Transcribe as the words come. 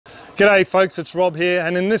G'day folks, it's Rob here,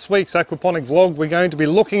 and in this week's aquaponic vlog we're going to be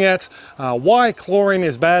looking at why chlorine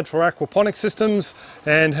is bad for aquaponic systems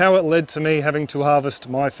and how it led to me having to harvest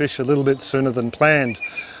my fish a little bit sooner than planned.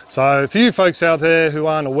 So for you folks out there who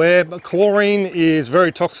aren't aware, chlorine is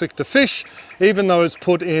very toxic to fish, even though it's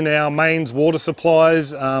put in our mains water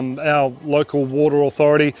supplies. Our local water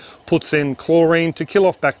authority puts in chlorine to kill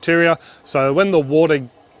off bacteria, so when the water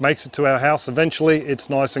makes it to our house eventually, it's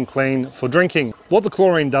nice and clean for drinking. What the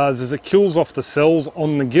chlorine does is it kills off the cells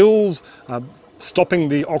on the gills, stopping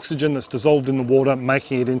the oxygen that's dissolved in the water,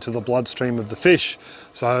 making it into the bloodstream of the fish.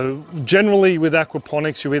 So generally with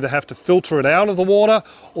aquaponics, you either have to filter it out of the water,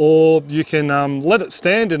 or you can let it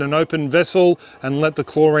stand in an open vessel and let the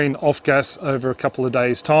chlorine off gas over a couple of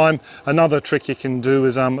days' time. Another trick you can do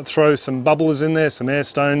is throw some bubblers in there, some air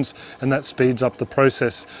stones, and that speeds up the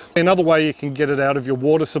process. Another way you can get it out of your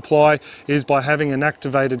water supply is by having an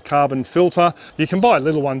activated carbon filter. You can buy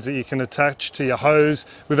little ones that you can attach to your hose.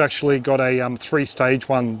 We've actually got a three-stage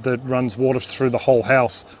one that runs water through the whole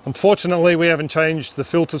house. Unfortunately, we haven't changed the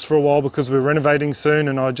filters for a while because we're renovating soon,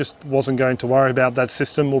 and I just wasn't going to worry about that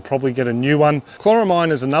system. We'll probably get a new one. Chloramine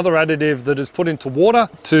is another additive that is put into water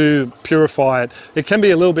to purify it. It can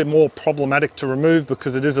be a little bit more problematic to remove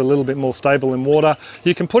because it is a little bit more stable in water.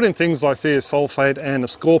 You can put in things like thiosulfate and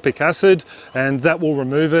ascorbic acid, and that will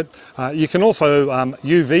remove it. You can also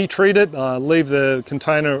UV treat it, leave the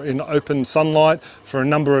container in open sunlight for a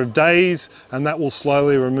number of days, and that will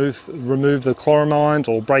slowly remove the chloramines,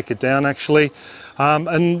 or break it down actually.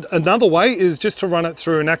 And another way is just to run it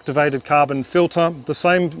through an activated carbon filter, the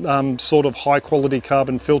same sort of high quality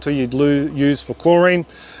carbon filter you'd use for chlorine,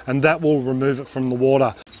 and that will remove it from the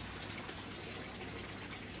water.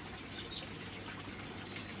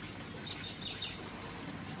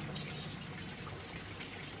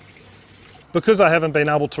 Because I haven't been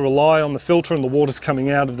able to rely on the filter and the water's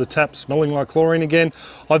coming out of the tap smelling like chlorine again,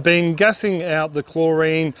 I've been gassing out the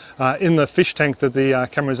chlorine in the fish tank that the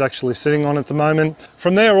camera is actually sitting on at the moment.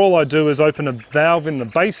 From there, all I do is open a valve in the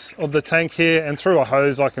base of the tank here, and through a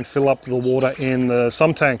hose I can fill up the water in the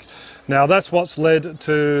sump tank. Now that's what's led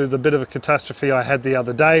to the bit of a catastrophe I had the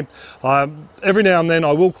other day. Every now and then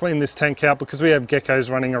I will clean this tank out because we have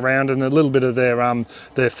geckos running around and a little bit of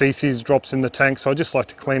their feces drops in the tank, so I just like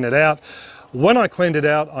to clean it out. When I cleaned it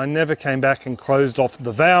out, I never came back and closed off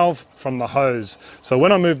the valve from the hose. So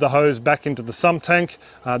when I moved the hose back into the sump tank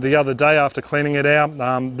the other day after cleaning it out,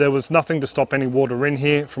 there was nothing to stop any water in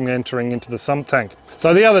here from entering into the sump tank.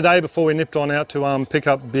 So the other day, before we nipped on out to pick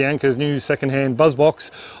up Bianca's new second-hand buzz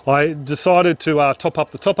box, I decided to top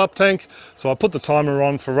up the top-up tank. So I put the timer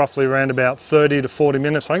on for roughly around about 30 to 40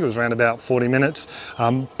 minutes. I think it was around about 40 minutes.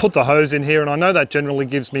 Put the hose in here, and I know that generally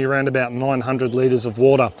gives me around about 900 litres of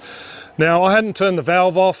water. Now, I hadn't turned the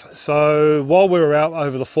valve off, so while we were out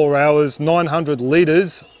over the 4 hours, 900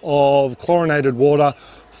 litres of chlorinated water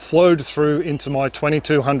flowed through into my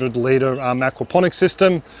 2200 litre aquaponic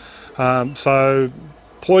system, so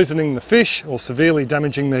poisoning the fish or severely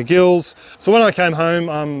damaging their gills. So when I came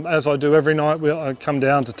home, as I do every night, I come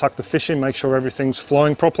down to tuck the fish in, make sure everything's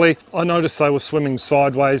flowing properly. I noticed they were swimming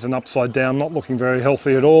sideways and upside down, not looking very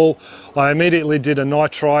healthy at all. I immediately did a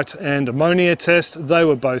nitrite and ammonia test. They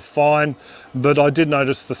were both fine, but I did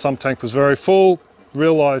notice the sump tank was very full.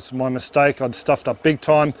 Realised my mistake, I'd stuffed up big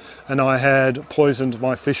time and I had poisoned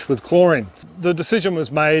my fish with chlorine. The decision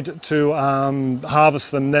was made to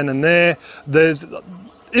harvest them then and there.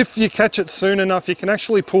 If you catch it soon enough, you can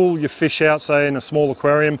actually pull your fish out, say in a small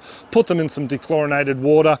aquarium, put them in some dechlorinated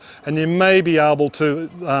water, and you may be able to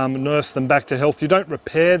nurse them back to health. You don't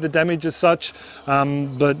repair the damage as such,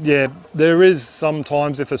 but yeah, there is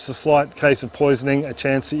sometimes, if it's a slight case of poisoning, a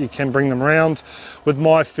chance that you can bring them around. With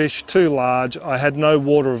my fish too large, I had no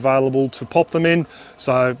water available to pop them in,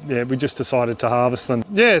 so yeah, we just decided to harvest them.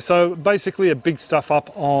 Yeah, so basically a big stuff up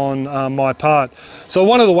on my part. So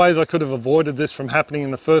one of the ways I could have avoided this from happening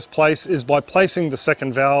in the first place is by placing the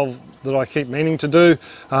second valve that I keep meaning to do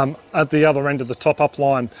at the other end of the top-up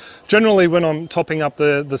line. Generally, when I'm topping up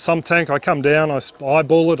the sump tank, I come down, I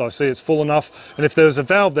eyeball it, I see it's full enough, and if there was a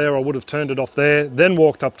valve there, I would have turned it off there, then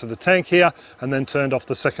walked up to the tank here, and then turned off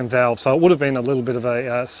the second valve. So it would have been a little bit of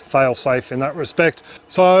a fail-safe in that respect.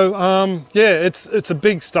 So yeah, it's a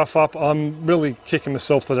big stuff up. I'm really kicking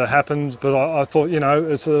myself that it happened, but I thought, you know,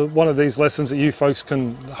 it's one of these lessons that you folks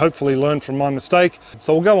can hopefully learn from my mistake.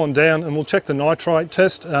 So we'll go on down and we'll check the nitrite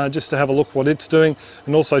test just to have a look what it's doing,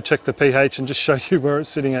 and also check the pH and just show you where it's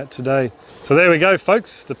sitting at today. So there we go,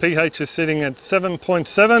 folks. The pH is sitting at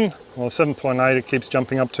 7.7 or 7.8. It keeps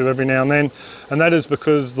jumping up to every now and then, and that is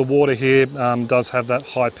because the water here does have that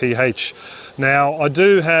high pH. Now I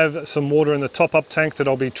do have some water in the top-up tank that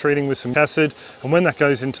I'll be treating with some acid, and when that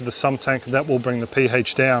goes into the sump tank, that will bring the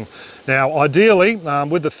pH down. Now ideally,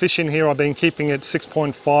 with the fish in here, I've been keeping it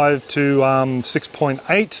 6.5 to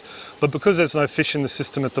 6.8, but because there's no fish in the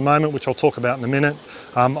system at the moment, which I'll talk about in a minute,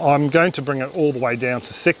 I'm going to bring it all the way down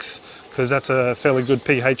to 6, because that's a fairly good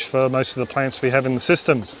pH for most of the plants we have in the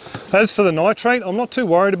system. As for the nitrate, I'm not too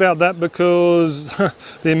worried about that, because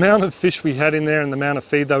the amount of fish we had in there and the amount of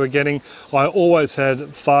feed they were getting, I always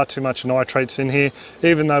had far too much nitrates in here.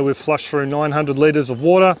 Even though we've flushed through 900 litres of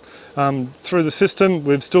water through the system,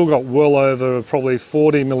 we've still got well over probably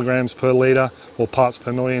 40 milligrams per litre or parts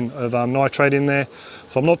per million of nitrate in there.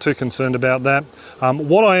 So I'm not too concerned about that.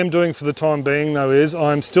 What I am doing for the time being though is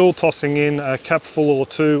I'm still tossing in a capful or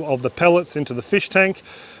two of the pellets into the fish tank,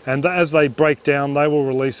 and as they break down they will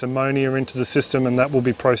release ammonia into the system, and that will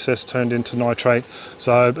be processed, turned into nitrate.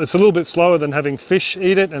 So it's a little bit slower than having fish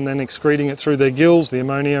eat it and then excreting it through their gills, the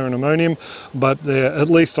ammonia and ammonium, but at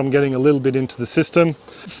least I'm getting a little bit into the system.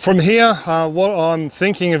 From here, what I'm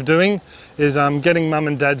thinking of doing is getting Mum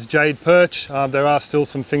and Dad's jade perch. There are still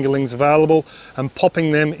some fingerlings available, and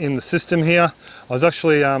popping them in the system here. I was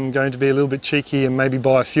actually going to be a little bit cheeky and maybe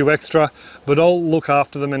buy a few extra, but I'll look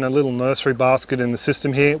after them in a little nursery basket in the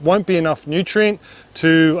system here. It won't be enough nutrient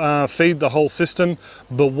to feed the whole system,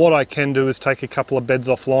 but what I can do is take a couple of beds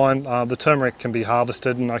offline. The turmeric can be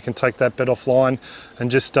harvested, and I can take that bed offline and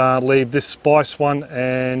just leave this spice one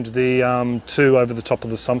and the two over the top of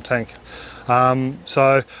the sump tank.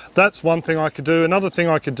 So that's one thing I could do. Another thing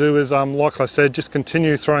I could do is, like I said, just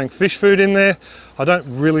continue throwing fish food in there. I don't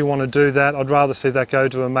really want to do that. I'd rather see that go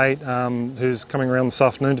to a mate who's coming around this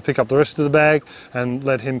afternoon to pick up the rest of the bag and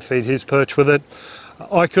let him feed his perch with it.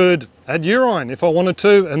 I could add urine if I wanted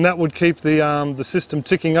to, and that would keep the system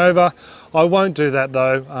ticking over. I won't do that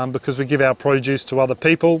though, because we give our produce to other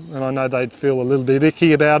people, and I know they'd feel a little bit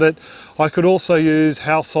icky about it. I could also use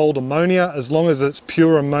household ammonia, as long as it's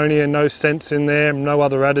pure ammonia, no scents in there, no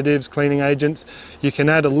other additives, cleaning agents. You can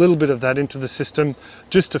add a little bit of that into the system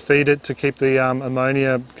just to feed it, to keep the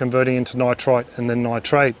ammonia converting into nitrite and then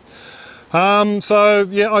nitrate. So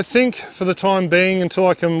yeah, I think for the time being, until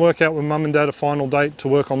I can work out with Mum and Dad a final date to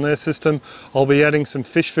work on their system, I'll be adding some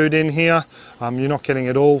fish food in here. You're not getting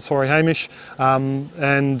it all, sorry Hamish, and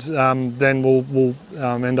then we'll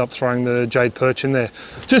end up throwing the jade perch in there.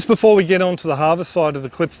 Just before we get on to the harvest side of the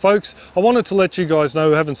clip, folks, I wanted to let you guys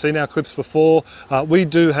know who haven't seen our clips before, we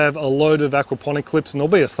do have a load of aquaponic clips, and there'll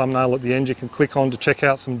be a thumbnail at the end you can click on to check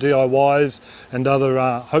out some DIYs and other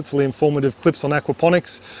hopefully informative clips on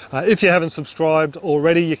aquaponics. If you haven't subscribed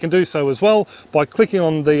already, you can do so as well by clicking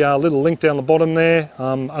on the little link down the bottom there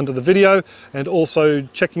under the video, and also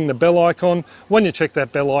checking the bell icon. When you check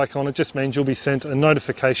that bell icon, it just means you'll be sent a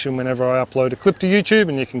notification whenever I upload a clip to YouTube,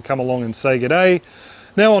 and you can come along and say g'day.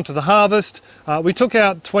 Now on to the harvest. We took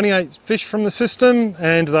out 28 fish from the system,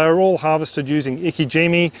 and they were all harvested using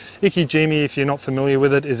ikijimi. Ikijimi, if you're not familiar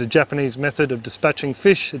with it, is a Japanese method of dispatching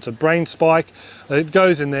fish. It's a brain spike. It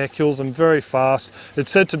goes in there, kills them very fast.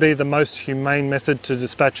 It's said to be the most humane method to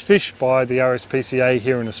dispatch fish by the RSPCA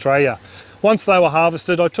here in Australia. Once they were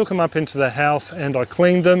harvested, I took them up into the house and I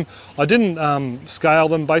cleaned them. I didn't scale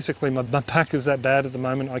them. Basically, my back is that bad at the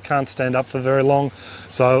moment. I can't stand up for very long.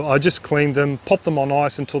 So I just cleaned them, popped them on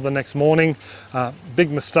ice until the next morning. Big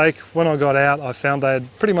mistake. When I got out, I found they had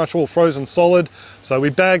pretty much all frozen solid. So we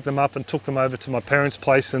bagged them up and took them over to my parents'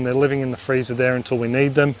 place, and they're living in the freezer there until we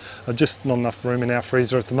need them. Just not enough room in our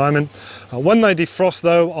freezer at the moment. When they defrost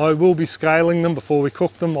though, I will be scaling them before we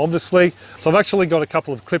cook them, obviously. So I've actually got a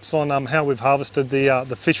couple of clips on how we've harvested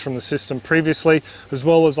the fish from the system previously, as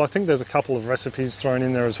well as I think there's a couple of recipes thrown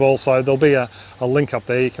in there as well. So there'll be a link up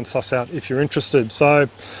there you can suss out if you're interested. So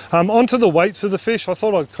onto the weights of the fish, I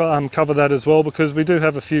thought I'd cover that as well, because we do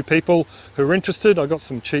have a few people who are interested. I got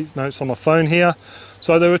some cheat notes on my phone here.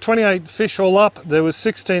 So there were 28 fish all up. There was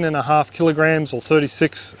 16.5 kilograms or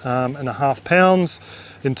 36.5 pounds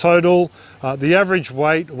in total. The average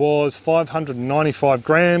weight was 595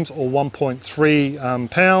 grams or 1.3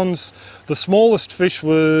 pounds. The smallest fish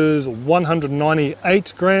was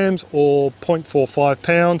 198 grams or 0.45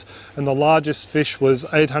 pounds, and the largest fish was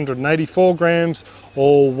 884 grams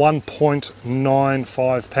or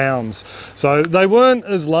 1.95 pounds. So they weren't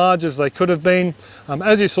as large as they could have been.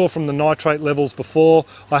 As you saw from the nitrate levels before,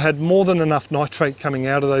 I had more than enough nitrate coming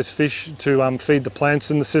out of those fish to feed the plants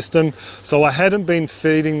in the system. So I hadn't been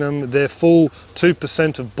feeding them their full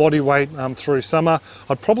 2% of body weight through summer.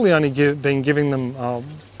 I'd probably only been giving them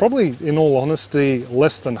probably, in all honesty,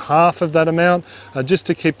 less than half of that amount, just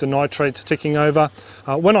to keep the nitrates ticking over.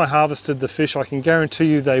 When I harvested the fish, I can guarantee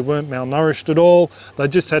you they weren't malnourished at all. They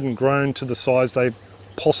just hadn't grown to the size they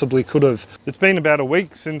possibly could have. It's been about a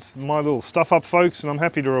week since my little stuff up, folks, and I'm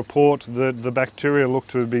happy to report that the bacteria look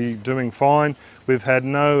to be doing fine. We've had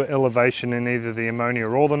no elevation in either the ammonia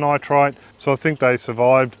or the nitrite, so I think they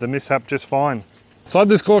survived the mishap just fine. So I hope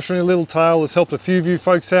this cautionary little tale has helped a few of you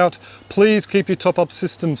folks out. Please keep your top-up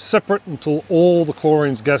systems separate until all the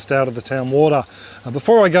chlorine's gassed out of the town water.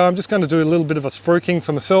 Before I go, I'm just going to do a little bit of a spruiking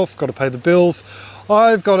for myself, got to pay the bills.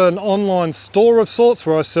 I've got an online store of sorts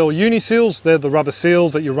where I sell uni-seals. They're the rubber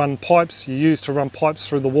seals that you use to run pipes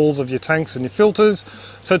through the walls of your tanks and your filters.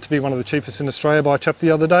 Said to be one of the cheapest in Australia by a chap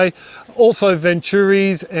the other day. Also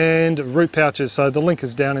Venturis and root pouches, so the link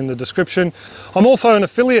is down in the description. I'm also an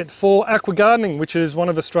affiliate for Aqua Gardening, which is one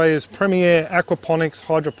of Australia's premier aquaponics,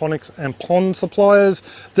 hydroponics and pond suppliers.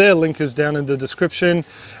 Their link is down in the description.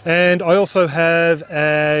 And I also have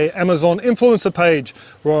an Amazon influencer page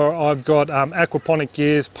where I've got aquaponic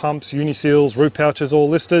gears, pumps, uni-seals, root pouches all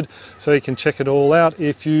listed, so you can check it all out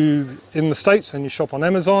if you're in the States and you shop on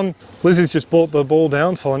Amazon. Lizzie's just brought the ball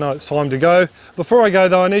down, so I know it's time to go. Before I go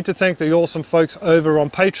though, I need to thank the awesome folks over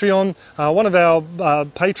on Patreon. One of our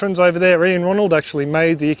patrons over there, Ian Ronald, actually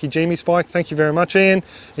made the Ikijimi spike. Thank you very much, Ian.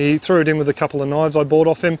 He threw it in with a couple of knives I bought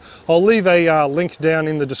off him. I'll leave a link down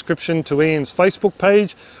in the description to Ian's Facebook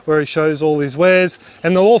page where he shows all his wares,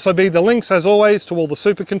 and there'll also be the links as always to all the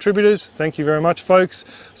super contributors. Thank you very much, folks.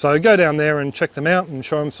 So go down there and check them out and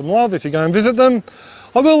show them some love if you go and visit them.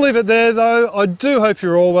 I will leave it there though. I do hope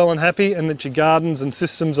you're all well and happy and that your gardens and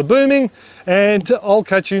systems are booming, and I'll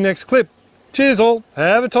catch you next clip. Cheers all,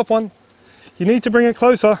 have a top one. You need to bring it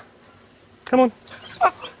closer. Come on.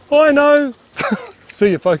 I know.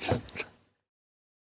 See you folks.